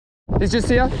He's just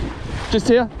here. Just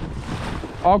here.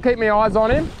 I'll keep my eyes on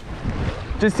him.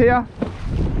 Just here.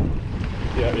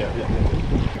 Yeah.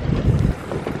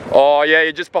 Oh yeah,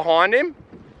 you're just behind him.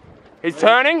 He's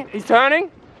turning. He's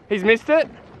turning. He's missed it.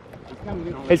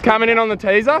 He's coming in on the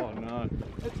teaser. Oh no.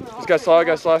 Just go slow,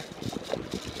 go slow.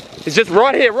 He's just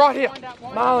right here, right here.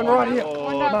 Marlin right here.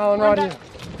 Marlin right here.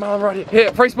 Marlin right here.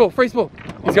 Here, free spool, free spool.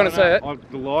 He's gonna see it.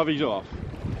 The livy's off.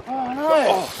 Oh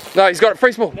no. No, he's got it,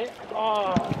 free spool.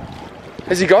 Oh.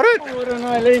 Has he got it? I don't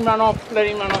know, let him run off,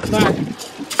 no.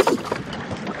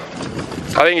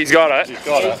 I think he's got it. He's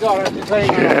got it. He's got it, just let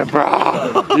him Yeah,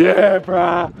 brah. Yeah,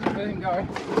 brah. Let him go.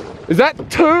 Is that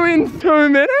 2 in 2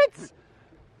 minutes?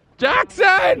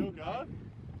 Jackson!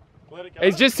 Let it go.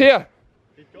 He's just here.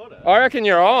 He's got it. I reckon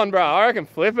you're on, bro. I reckon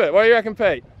flip it. What do you reckon,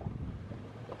 Pete?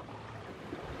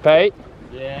 Pete?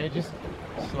 Yeah, just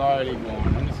slowly go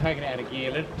on. I'm just taking it out of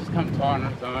gear. Let it just come tight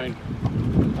on its own.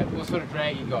 What sort of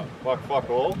drag you got? Like fuck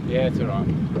all. Yeah, it's alright.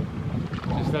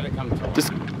 Just let it come tight.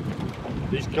 Just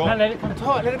He's No, got. let it come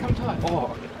tight, let it come tight.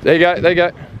 Oh. there you go, there you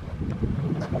go.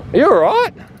 Are you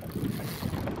alright?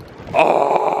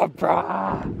 Oh,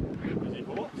 bruh. Is he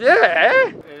caught?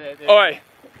 Yeah. Oi.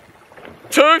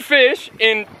 2 fish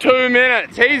in 2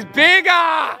 minutes. He's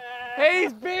bigger.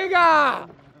 He's bigger.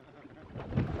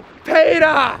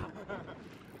 Peter.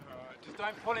 Just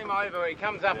don't pull him over when he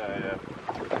comes up. Yeah.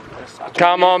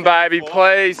 Come on, baby.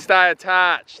 Please stay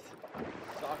attached.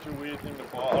 Such a weird thing to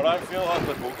fight. I don't feel like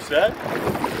the book said.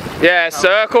 Yeah,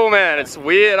 circle, man. It's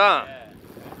weird, huh?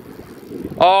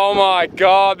 Oh my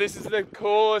God, this is the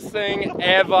coolest thing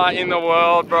ever in the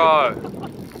world, bro.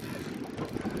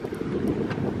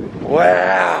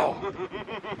 Wow.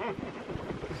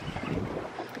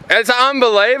 It's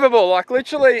unbelievable. Like,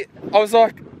 literally, I was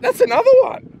like, that's another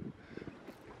one.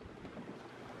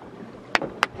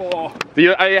 Oh.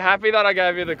 Are you happy that I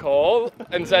gave you the call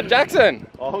and said, Jackson?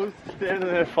 I was standing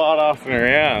there fart assing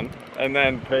around, and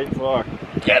then Pete's like,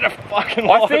 get a fucking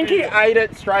I think he ate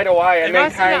it straight away and then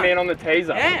must have came done. in on the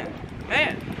teaser. Man.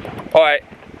 Alright,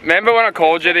 remember when I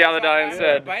called you the other day and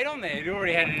said, Bait on there, he'd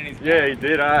already had it in his Yeah, he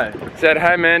did, eh? said,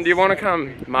 hey man, do you want to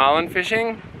come marlin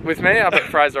fishing with me up at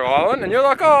Fraser Island? And you're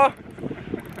like, oh,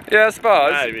 yeah, I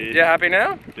suppose. Maybe. You happy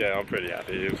now? Yeah, I'm pretty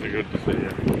happy. It was a good to see you.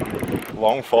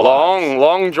 Long fight.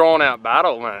 Long drawn out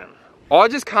battle, man. I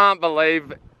just can't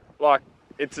believe, like,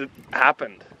 it's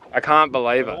happened. I can't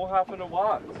believe It it. all happened at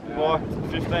once. In like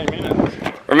 15 minutes.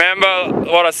 Remember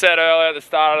what I said earlier at the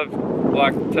start of,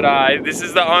 like, today, this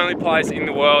is the only place in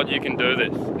the world you can do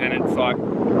this. And it's like,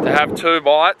 to have 2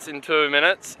 bites in 2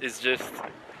 minutes is just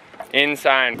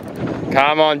insane.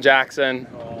 Come on, Jackson.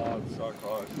 Oh, it's so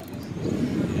close.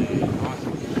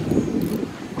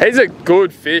 He's a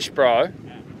good fish, bro.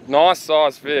 Nice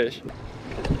sized fish.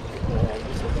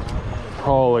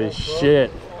 Holy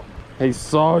shit. He's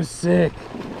so sick.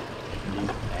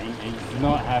 He's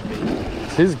not happy.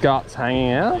 His gut's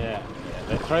hanging out. Yeah.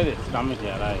 They throw their stomach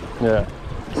out, eh? Yeah.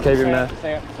 Just keep him there.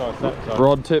 Sorry.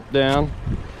 Rod tip down.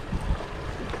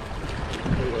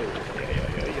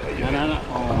 No.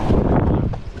 Oh.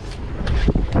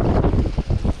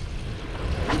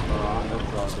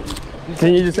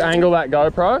 Can you just angle that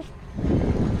GoPro?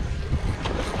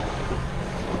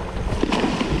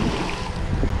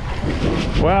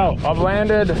 Well, I've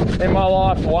landed in my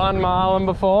life 1 marlin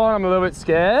before. I'm a little bit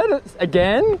scared.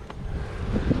 Again.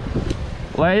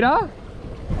 Leader.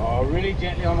 Oh, really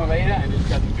gently on the leader and just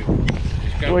cut the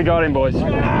bill. We got him, boys. We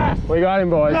got him,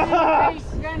 boys.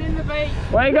 Going in the beach.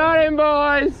 We got him,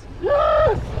 boys.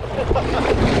 Yeah,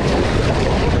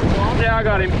 I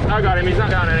got him. He's not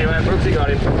going anywhere. Brooksy got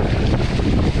him.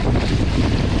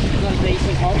 Got a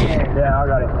decent hole. Yeah, I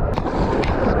got him.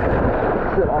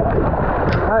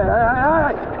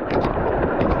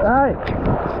 Hey.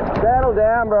 Settle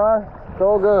down, bro. It's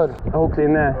all good. Hook's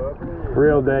in there.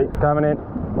 Real deep. Coming in.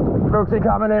 Brooksy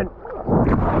coming in.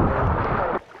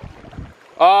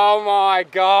 Oh my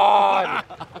God.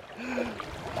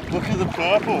 Look at the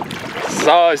purple.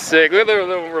 So sick. Look at the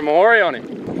little remori on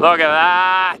him. Look at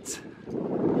that.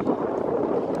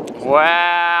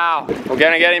 Wow. We're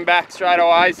gonna get him back straight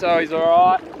away so he's all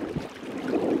right.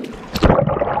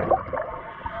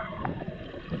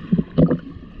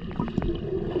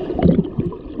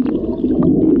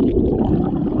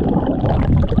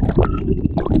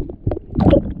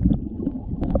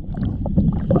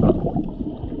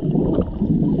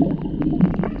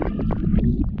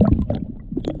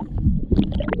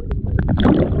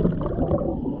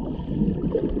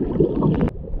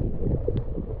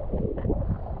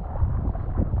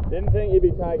 Didn't think you'd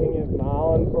be taking a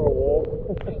marlin for a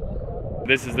walk.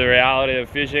 This is the reality of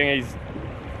fishing. He's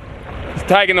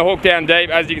taking the hook down deep.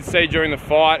 As you can see during the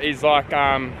fight, he's like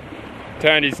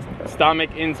turned his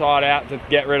stomach inside out to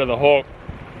get rid of the hook.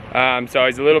 So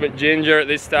he's a little bit ginger at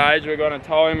this stage. We're going to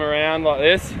tow him around like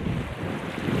this.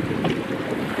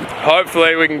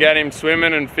 Hopefully we can get him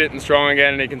swimming and fit and strong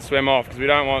again and he can swim off, because we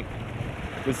don't want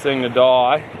this thing to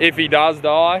die. If he does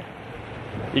die,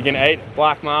 you can eat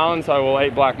black marlin, so we'll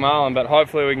eat black marlin, but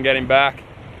hopefully we can get him back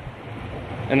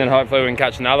and then hopefully we can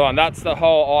catch another one. That's the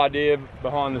whole idea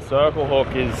behind the circle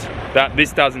hook, is that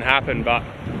this doesn't happen, but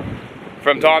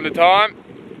from time to time,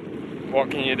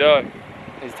 what can you do?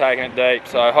 He's taking it deep,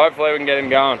 so hopefully we can get him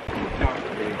going.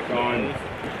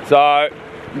 So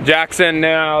Jackson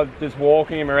now just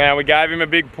walking him around. We gave him a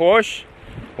big push,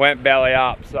 went belly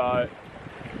up, so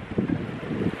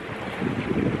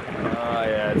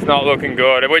yeah, it's not looking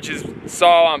good, which is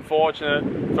so unfortunate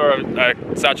for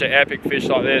such an epic fish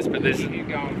like this, but this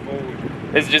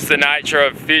is just the nature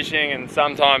of fishing, and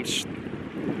sometimes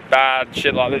bad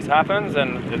shit like this happens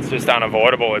and it's just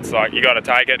unavoidable. It's like, you got to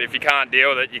take it. If you can't deal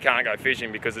with it, you can't go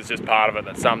fishing, because it's just part of it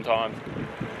that sometimes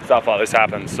stuff like this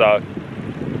happens. So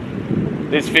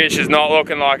this fish is not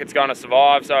looking like it's going to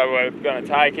survive, so we're going to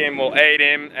take him, we'll eat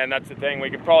him, and that's the thing. We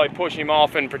could probably push him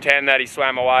off and pretend that he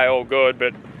swam away all good,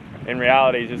 but in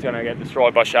reality he's just going to get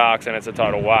destroyed by sharks and it's a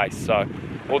total waste. So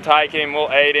we'll take him,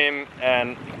 we'll eat him,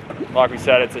 and like we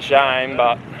said, it's a shame,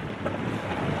 but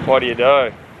what do you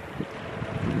do?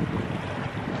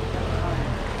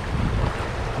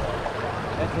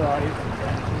 That's right.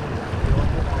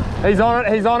 He's on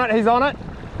it, he's on it, he's on it.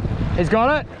 He's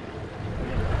got it.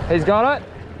 He's got it.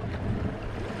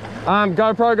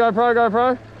 GoPro, GoPro,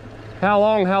 GoPro. How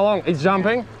long, how long? He's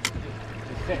jumping.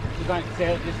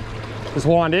 Just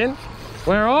wind in.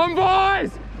 We're on,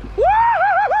 boys!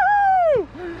 Woo!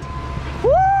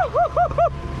 Woo!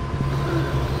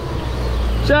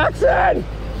 Jackson!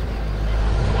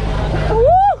 Woo!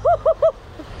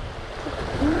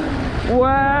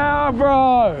 Wow,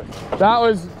 bro! That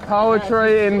was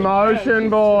poetry in motion,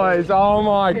 boys. Oh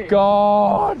my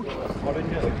God.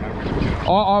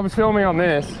 I was filming on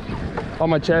this, on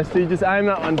my chesty. Just aim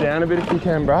that one down a bit if you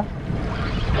can, bro.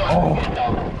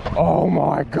 Oh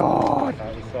my God.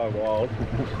 That was so wild.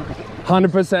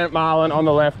 100% marlin on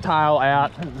the left, tail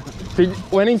out.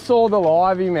 When he saw the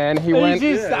livey, man, he went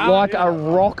like a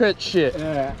rocket ship.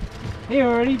 Yeah. He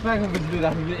already back up and do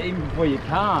that even before you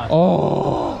cast.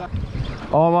 Oh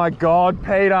my God,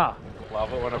 Peter.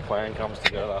 Love it when a plan comes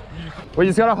together. We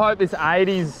just gotta hope this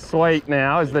 80's sweet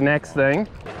now is the next thing.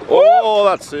 Oh,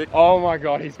 that's sick. Oh my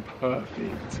God, he's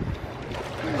perfect.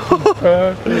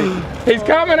 Perfect. He's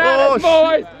coming at us,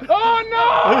 boys. Oh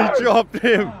no! He dropped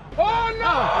him. Oh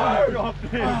no! He dropped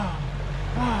him.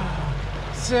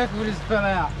 Circle just fell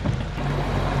out.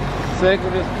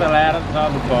 Circle just fell out of the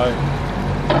side of the boat.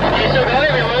 You still got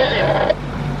him, or lose him?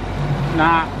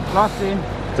 Nah, lost him.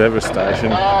 Devastation.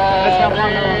 Let's go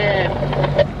find another one.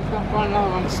 Let's go find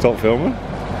another one. Stop filming?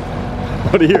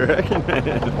 What do you reckon,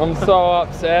 man? I'm so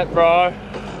upset, bro.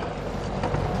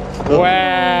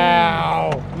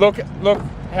 Wow! Look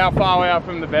how far we are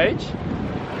from the beach.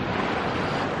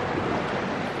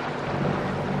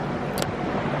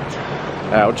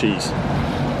 Ouchies.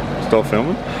 Stop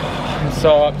filming? I'm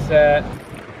so upset.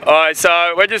 Alright,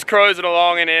 so we're just cruising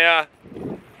along in here,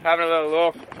 having a little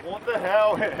look. What the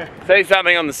hell? See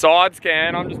something on the side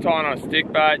scan. I'm just tying on a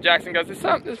stick bait. Jackson goes,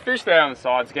 there's fish there on the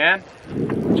side scan.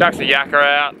 Chucks the yakka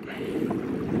out.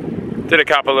 Did a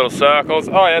couple of little circles.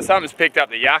 Oh yeah, something's picked up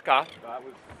the yakka. That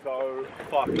was so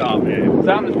fucked up, man.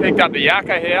 Something's picked up the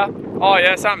yakka here. Oh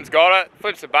yeah, something's got it.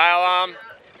 Flips the bail arm.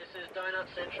 This is Donut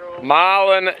Central.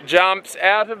 Marlin jumps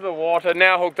out of the water,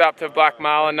 now hooked up to black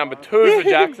marlin, number 2 for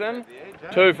Jackson.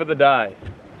 2 for the day.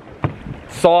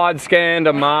 Side scanned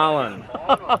a marlin.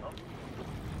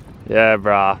 Yeah,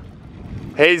 bruh.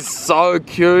 He's so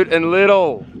cute and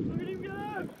little.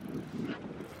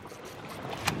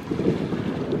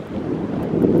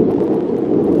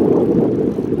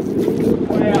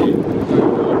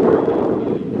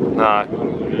 No.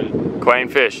 Queen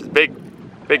fish. Big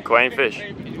queen fish.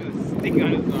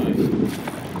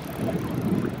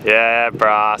 Yeah,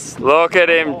 brass. Look at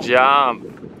him jump.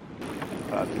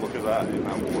 Look at that in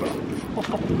that water.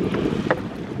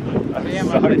 Yeah,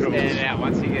 might have to stand out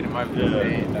once you get him over the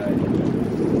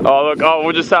stand. Oh, look. Oh,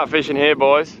 we'll just start fishing here,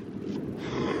 boys.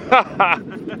 Look at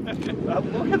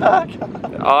that.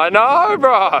 I know,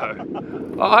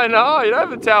 bro. I know. You don't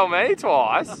have to tell me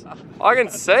twice. I can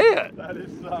see it. That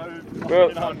is so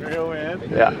fucking unreal, man.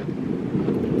 Yeah.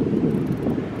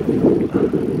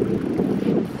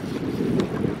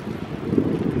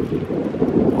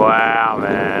 Wow,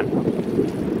 man.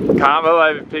 Can't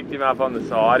believe it picked him up on the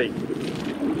siding.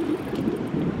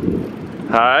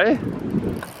 Hey?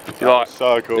 Do you like,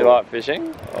 so cool. do you like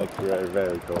fishing? Oh, it's very,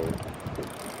 very cool.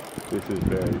 This is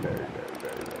very, very, very,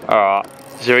 very. Alright.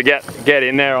 Should we get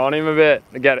in there on him a bit?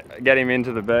 Get him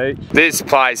into the beach? This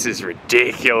place is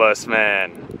ridiculous,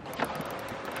 man.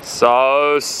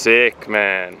 So sick,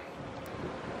 man.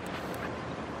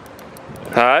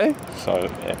 Hey? So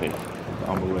epic.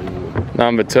 Unbelievable.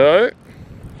 Number 2.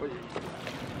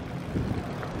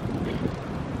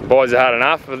 Boys have had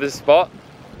enough of this spot.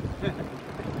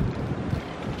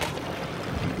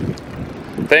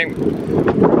 I think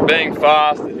being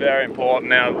fast is very important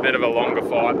now. A bit of a longer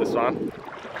fight, this one.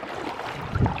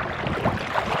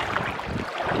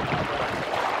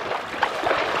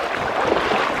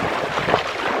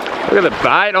 Look at the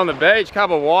bait on the beach.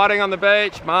 Couple of whiting on the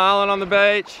beach, marlin on the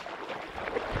beach.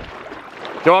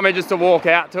 Do you want me just to walk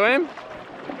out to him?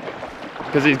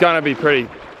 Because he's going to be pretty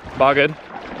buggered.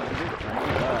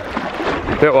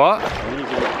 Bit what?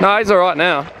 No, he's alright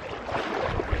now.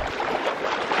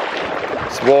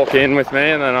 Just walk in with me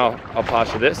and then I'll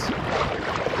pass you this.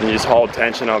 And you just hold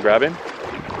tension, I'll grab him.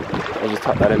 I'll just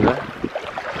tuck that in there.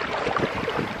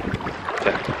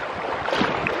 Okay.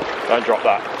 Don't drop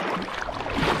that.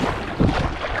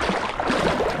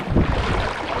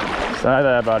 Stay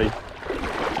there, buddy.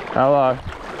 Hello.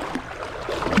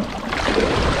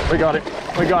 We got him.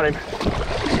 We got him.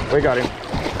 We got him.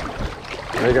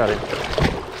 We got him.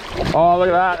 Oh, look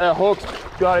at that. That hook's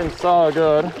got him so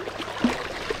good.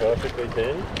 Perfectly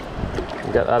keen.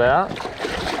 Get that out.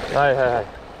 Hey, hey, hey.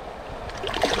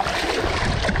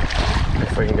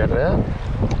 If we can get it out.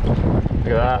 Look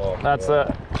at that. Oh, that's it.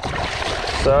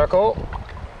 Circle.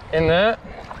 In there.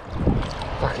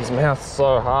 Fuck, his mouth's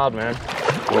so hard, man.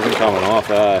 Wasn't coming off,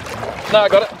 No, I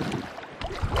got it.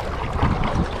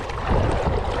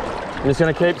 I'm just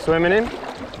gonna keep swimming him.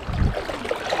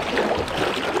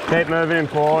 Keep moving him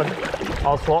forward.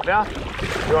 I'll swap you.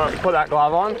 You want to put that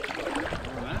glove on?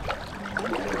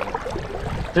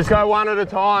 Just go one at a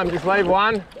time. Just leave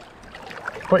one.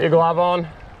 Put your glove on.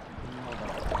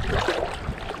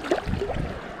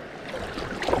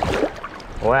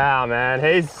 Wow, man,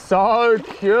 he's so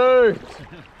cute.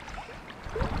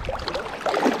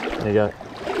 There you go.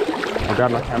 I'll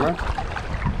grab my camera.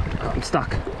 Oh, I'm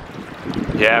stuck.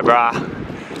 Yeah, bruh.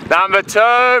 Number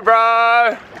 2,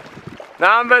 bro.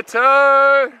 Number 2.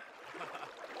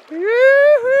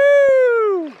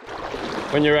 Woo-hoo.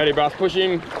 When you're ready, bruh, push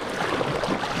him.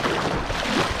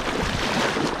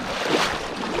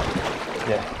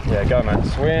 Yeah, go, man.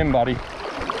 Swim, buddy.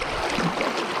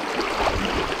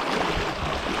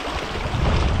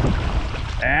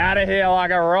 Out of here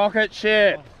like a rocket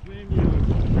ship.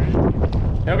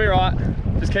 He'll be right.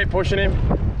 Just keep pushing him.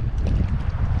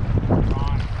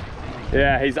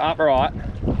 Yeah, he's upright.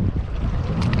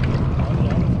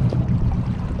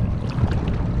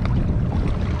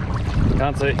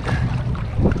 Can't see.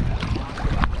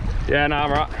 Yeah, no,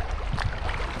 I'm right.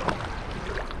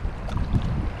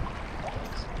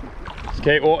 Just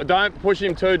keep, don't push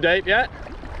him too deep yet,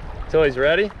 until he's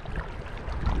ready. He's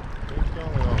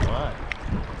going the wrong way.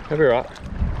 He'll be right.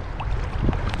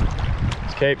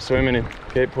 Just keep swimming him,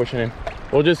 keep pushing him.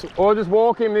 Or just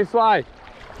walk him this way.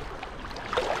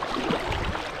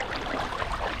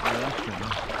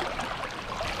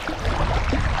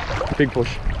 Big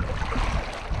push.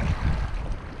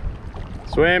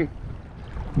 Swim.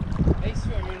 He's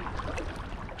swimming.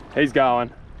 He's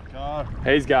going. God.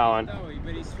 He's going. No,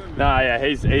 but he's swimming. No, yeah,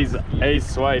 he's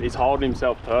sweet. He's holding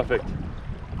himself perfect.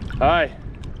 Hey.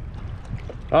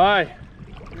 Hey.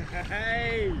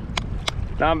 Hey.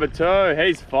 Number 2.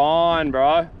 He's fine,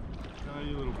 bro. Go,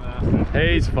 you little bastard.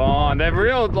 He's fine. They're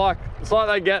real, like, it's like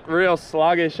they get real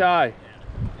sluggish, eh?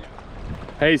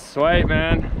 He's sweet,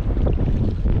 man.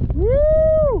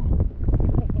 Woo!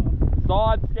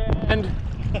 Side scanned.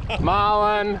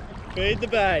 Marlin. Feed the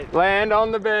bait. Land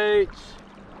on the beach.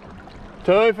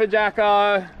 2 for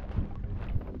Jacko.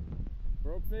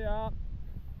 Brooksy up.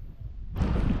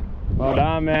 Well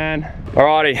done, man.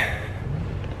 Alrighty.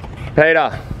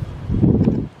 Peter.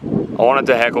 I wanted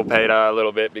to heckle Peter a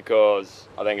little bit because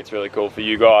I think it's really cool for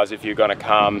you guys if you're going to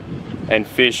come and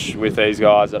fish with these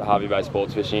guys at Hervery Bay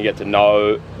Sports Fishing. You get to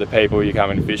know the people you're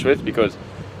coming to fish with, because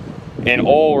in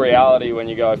all reality, when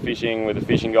you go fishing with a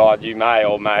fishing guide, you may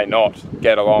or may not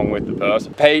get along with the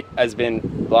person. Pete has been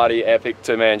bloody epic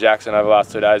to me and Jackson over the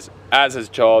last 2 days, as has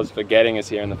Chos for getting us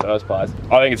here in the first place.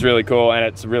 I think it's really cool, and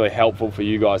it's really helpful for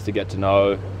you guys to get to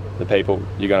know the people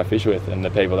you're going to fish with and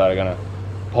the people that are going to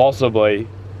possibly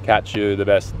catch you the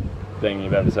best thing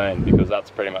you've ever seen, because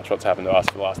that's pretty much what's happened to us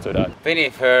for the last 2 days. Been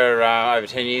here for over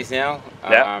 10 years now.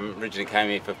 Yeah. Originally came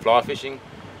here for fly fishing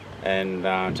and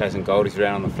chasing goldies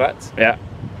around on the flats. Yeah.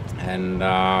 and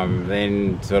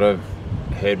then sort of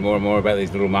heard more and more about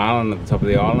these little marlin at the top of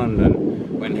the island,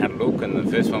 and went and had a look. And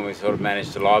the first one we sort of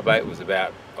managed to live bait was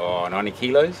about 90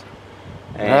 kilos.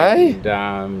 And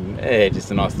yeah,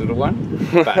 just a nice little one.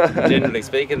 But generally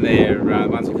speaking, they're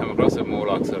ones we come across are more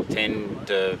like sort of 10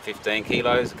 to 15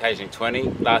 kilos, occasionally 20.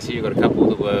 Last year you got a couple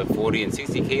that were 40 and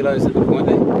 60 kilos at the point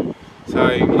there. So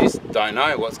you just don't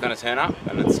know what's going to turn up,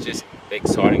 and it's just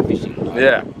exciting fishing.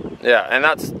 Yeah, yeah, and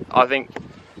that's, I think,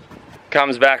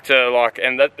 comes back to like,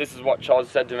 and this is what Chos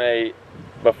said to me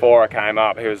before I came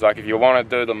up. He was like, if you want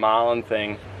to do the marlin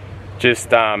thing,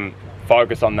 just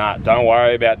focus on that. Don't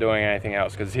worry about doing anything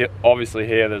else, because obviously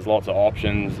here there's lots of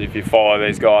options. If you follow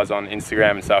these guys on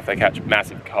Instagram and stuff, they catch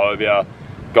massive cobia,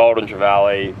 golden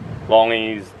trevally,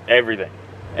 longies,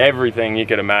 everything you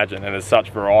could imagine, and there's such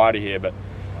variety here. But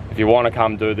if you want to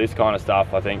come do this kind of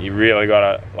stuff, I think you really got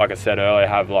to, like I said earlier,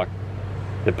 have like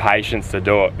the patience to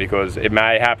do it, because it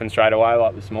may happen straight away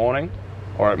like this morning,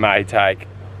 or it may take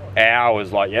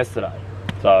hours like yesterday.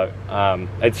 So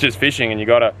it's just fishing, and you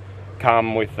got to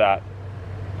come with that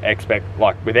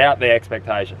without the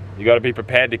expectation. You got to be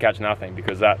prepared to catch nothing,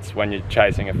 because that's when you're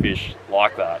chasing a fish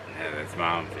like that. Yeah, that's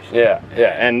marlin fishing. Yeah.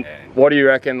 And what do you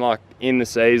reckon, like in the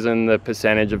season, the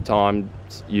percentage of time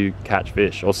you catch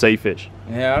fish or see fish?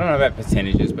 Yeah, I don't know about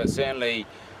percentages, but certainly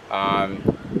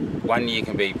one year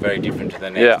can be very different to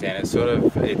the next, and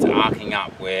it's arcing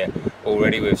up where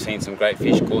already we've seen some great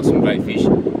fish, caught some great fish.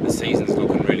 The season's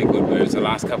looking really good, whereas the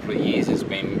last couple of years has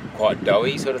been quite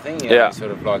doughy sort of thing. You know,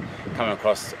 sort of like coming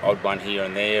across odd one here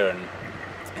and there, and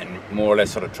more or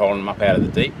less sort of trolling them up out of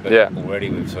the deep. But already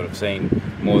we've sort of seen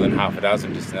more than half a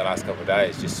dozen just in the last couple of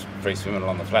days, just free swimming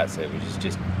along the flats there, which is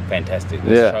just fantastic.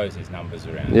 It shows these numbers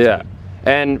around. Yeah,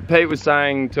 and Pete was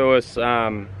saying to us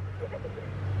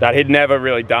that he'd never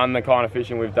really done the kind of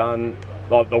fishing we've done,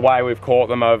 like the way we've caught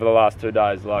them over the last 2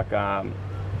 days. Like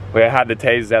we had the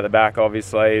teasers out the back,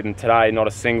 obviously, and today not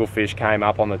a single fish came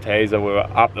up on the teaser. We were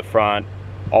up the front,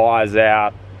 eyes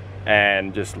out,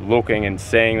 and just looking and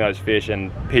seeing those fish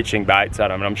and pitching baits at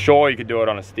them. And I'm sure you could do it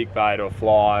on a stick bait or a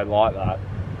fly like that.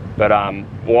 But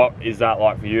what is that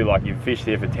like for you? Like, you've fished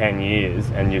here for 10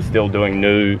 years and you're still doing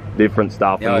new, different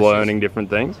stuff and learning different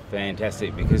things?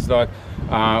 Fantastic, because like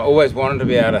always wanted to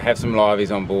be able to have some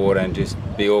liveys on board and just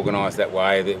be organised that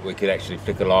way that we could actually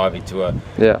flick a livey to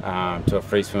a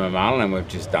free swimmer marlin, and we've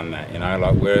just done that, you know.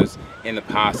 Like, whereas in the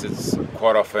past it's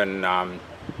quite often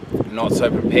not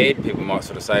so prepared. People might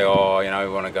sort of say, oh, you know,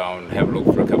 we want to go and have a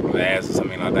look for a couple of hours or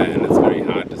something like that, and it's very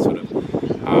hard to sort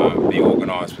of be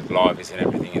organised with liveys and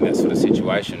everything in that sort of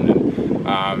situation.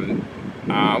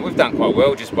 And we've done quite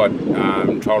well just by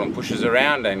trolling pushes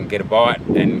around and get a bite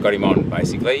and got him on,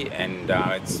 basically. And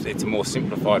it's a more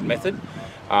simplified method,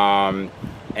 and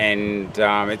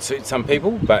it suits some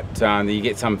people, but you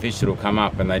get some fish that'll come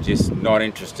up and they're just not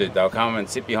interested. They'll come and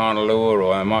sit behind a lure,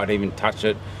 or they might even touch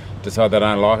it, decide they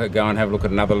don't like it, go and have a look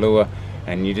at another lure,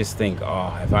 and you just think,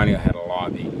 oh, if only I had a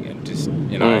livey, and just,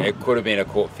 you know, it could have been a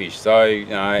caught fish. So, you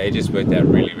know, it just worked out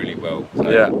really, really well. So,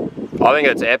 yeah, I think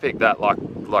it's epic that, like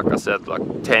I said,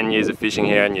 like 10 years of fishing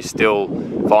here and you're still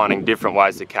finding different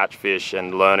ways to catch fish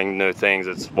and learning new things.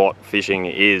 It's what fishing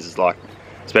is, like,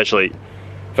 especially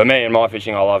for me in my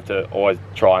fishing. I love to always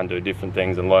try and do different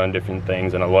things and learn different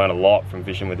things, and I learn a lot from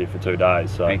fishing with you for 2 days.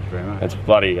 So thank you very much. It's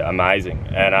bloody amazing.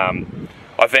 And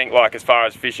I think, like, as far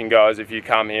as fishing goes, if you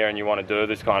come here and you want to do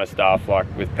this kind of stuff, like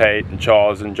with Pete and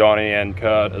Charles and Johnny and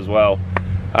Kurt as well,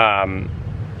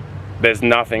 there's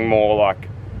nothing more like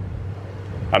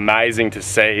amazing to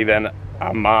see than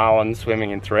a marlin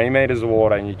swimming in 3 meters of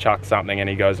water, and you chuck something and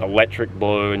he goes electric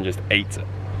blue and just eats it.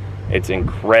 It's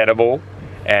incredible,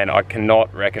 and I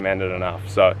cannot recommend it enough.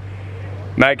 So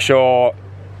make sure,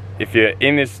 if you're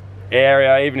in this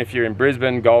area, even if you're in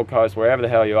Brisbane, Gold Coast, wherever the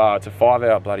hell you are, it's a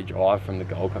 5-hour bloody drive from the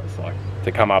Gold Coast, like,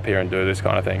 to come up here and do this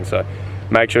kind of thing. So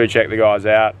make sure you check the guys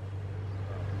out,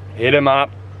 hit them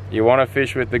up. You want to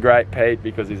fish with the great Pete,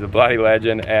 because he's a bloody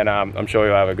legend, and I'm sure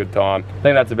you'll have a good time. I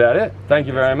think that's about it. Thank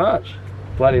you very much.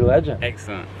 Bloody legend.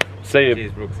 Excellent. See you.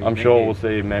 Cheers, Brooksy. I'm sure we'll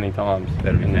see you many times.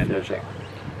 That'll be fantastic.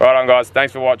 Right on, guys,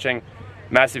 thanks for watching.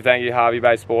 Massive thank you to Hervery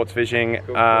Bay Sports Fishing.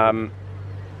 Cool.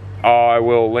 I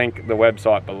will link the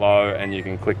website below, and you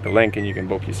can click the link and you can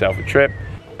book yourself a trip.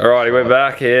 Alrighty, we're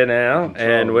back here now,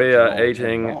 and we are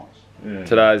eating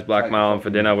today's black marlin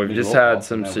for dinner. We've just had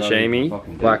some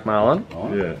sashimi black marlin,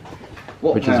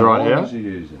 which is right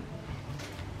here.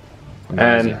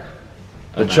 And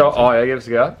the chop. Oh yeah, give us a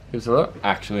go. Give us a look.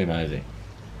 Actually amazing.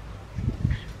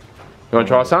 You want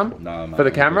to try some? No, mate. For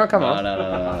the camera? Come on.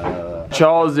 No.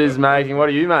 Charles is making. What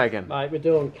are you making? Mate, we're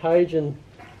doing Cajun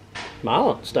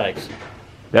marlin steaks.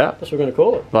 Yeah. That's what we're going to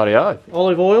call it. Bloody oath.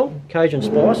 Olive oil, Cajun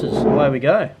spices, away we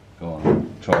go. Go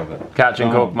on, try that. Catch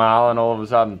and cook marlin all of a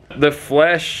sudden. The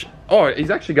flesh, oh, he's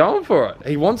actually going for it.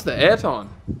 He wants the airtime.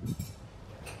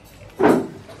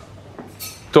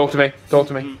 Talk to me, talk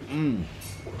to me.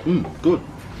 Good.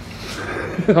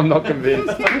 I'm not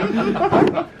convinced.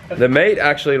 The meat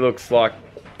actually looks like,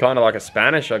 kind of like a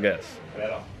Spanish, I guess.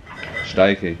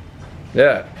 Steaky.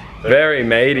 Yeah, very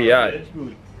meaty, eh?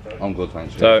 I'm good,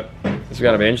 thanks. So, this is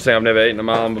going to be interesting. I've never eaten a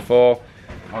marlin before.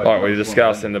 Like we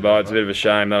discussed in the boat, it's a bit of a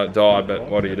shame that it died, but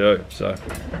what do you do? So,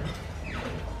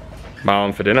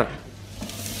 marlin for dinner.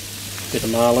 Bit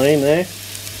of Marlin there.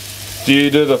 Do you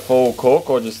do the full cook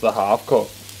or just the half cook?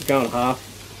 We're going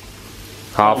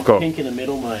half. Half cook. Pink in the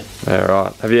middle, mate. Yeah,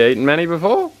 right. Have you eaten many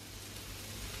before?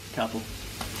 Couple.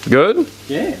 Good?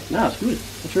 Yeah, no, it's good.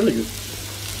 It's really good.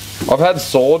 I've had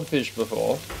swordfish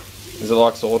before. Is it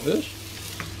like swordfish?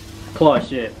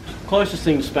 Close, yeah. Closest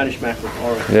thing to Spanish mackerel,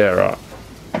 I reckon. Yeah, right.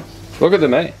 Look at the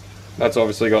meat. That's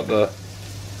obviously got the...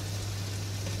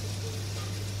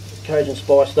 Cajun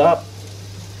spiced up.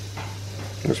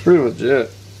 It's pretty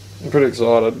legit. I'm pretty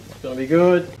excited. It's going to be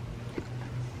good.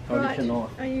 Right,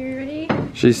 are you ready?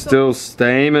 She's still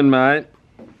steaming, mate.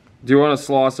 Do you want to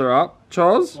slice her up,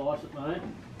 Chos? Slice it, mate.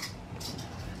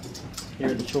 Here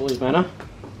at the Chorley's Manor.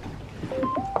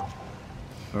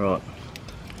 Alright,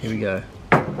 here we go.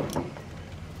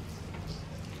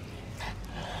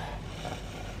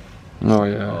 Oh,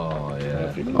 yeah. Oh,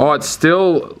 yeah. Oh, it's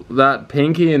still that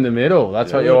pinky in the middle.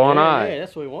 That's what you want, eh? Yeah,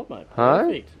 that's what we want, mate. Huh?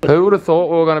 Perfect. Who would have thought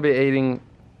we were going to be eating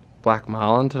black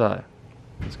marlin today?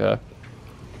 Let's go.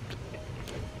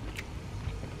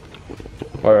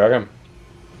 What do you reckon?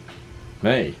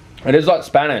 Me? It is like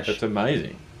Spanish. It's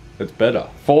amazing. It's better.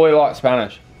 Fully like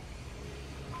Spanish.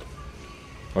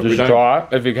 Like we Just don't- try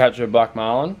it. If you catch a black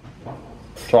marlin,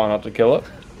 try not to kill it.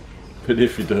 But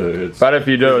if you do, it's... But if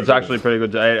you do, it's actually pretty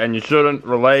good to eat. And you shouldn't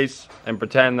release and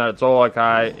pretend that it's all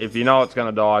okay. If you know it's going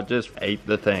to die, just eat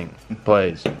the thing,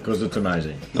 please. Because it's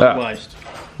amazing. No Yeah. waste.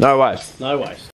 No waste. No waste.